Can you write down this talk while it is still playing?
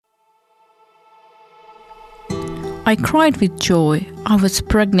I cried with joy. I was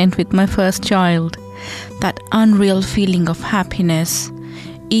pregnant with my first child. That unreal feeling of happiness,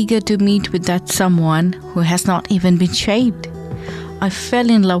 eager to meet with that someone who has not even been shaped. I fell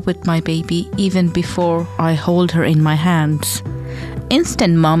in love with my baby even before I hold her in my hands.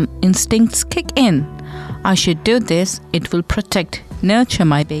 Instant mom instincts kick in. I should do this. It will protect, nurture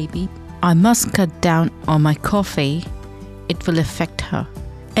my baby. I must cut down on my coffee. It will affect her.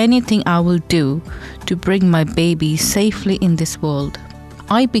 Anything I will do to bring my baby safely in this world.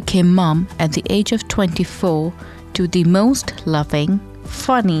 I became mom at the age of 24 to the most loving,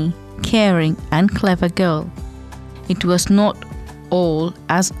 funny, caring and clever girl. It was not all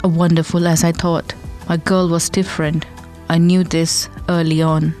as wonderful as I thought. My girl was different. I knew this early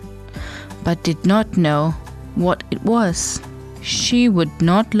on, but did not know what it was. She would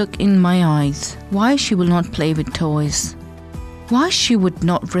not look in my eyes. Why she will not play with toys? Why she would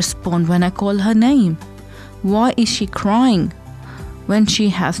not respond when I call her name? Why is she crying when she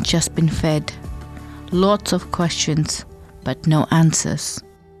has just been fed? Lots of questions, but no answers.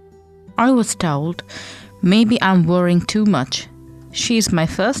 I was told maybe I'm worrying too much. She is my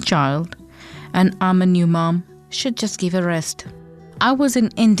first child and I'm a new mom, should just give a rest. I was in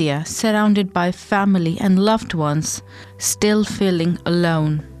India, surrounded by family and loved ones, still feeling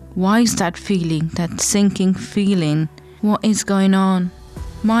alone. Why is that feeling, that sinking feeling? What is going on?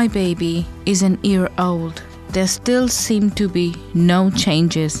 My baby is an year old. There still seem to be no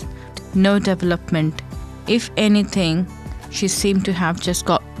changes, no development. If anything, she seemed to have just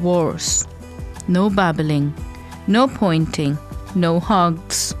got worse. No babbling, no pointing, no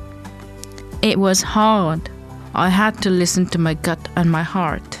hugs. It was hard. I had to listen to my gut and my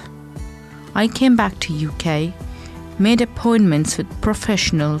heart. I came back to UK, made appointments with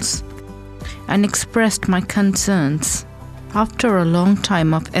professionals, and expressed my concerns. After a long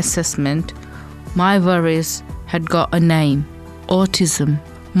time of assessment, my worries had got a name: autism.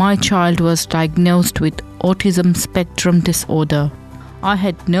 My child was diagnosed with autism spectrum disorder. I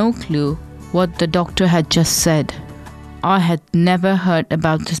had no clue what the doctor had just said. I had never heard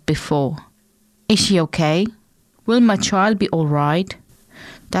about this before. Is she okay? Will my child be alright?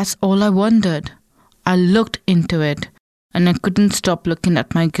 That's all I wondered. I looked into it and I couldn't stop looking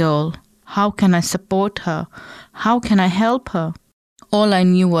at my girl. How can I support her? How can I help her? All I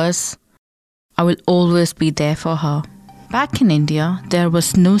knew was I will always be there for her. Back in India, there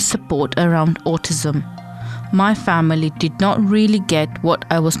was no support around autism. My family did not really get what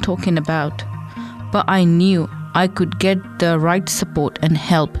I was talking about, but I knew I could get the right support and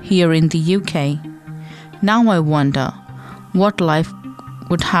help here in the UK. Now I wonder what life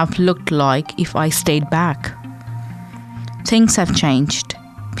would have looked like if I stayed back. Things have changed.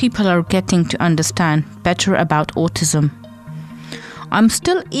 People are getting to understand better about autism. I'm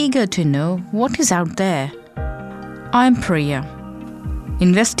still eager to know what is out there. I'm Priya,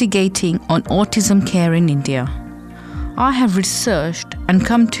 investigating on autism care in India. I have researched and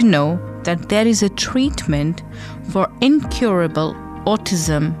come to know that there is a treatment for incurable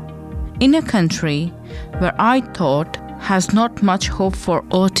autism in a country where I thought has not much hope for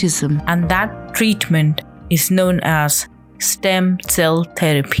autism, and that treatment is known as stem cell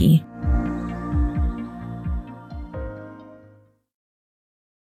therapy.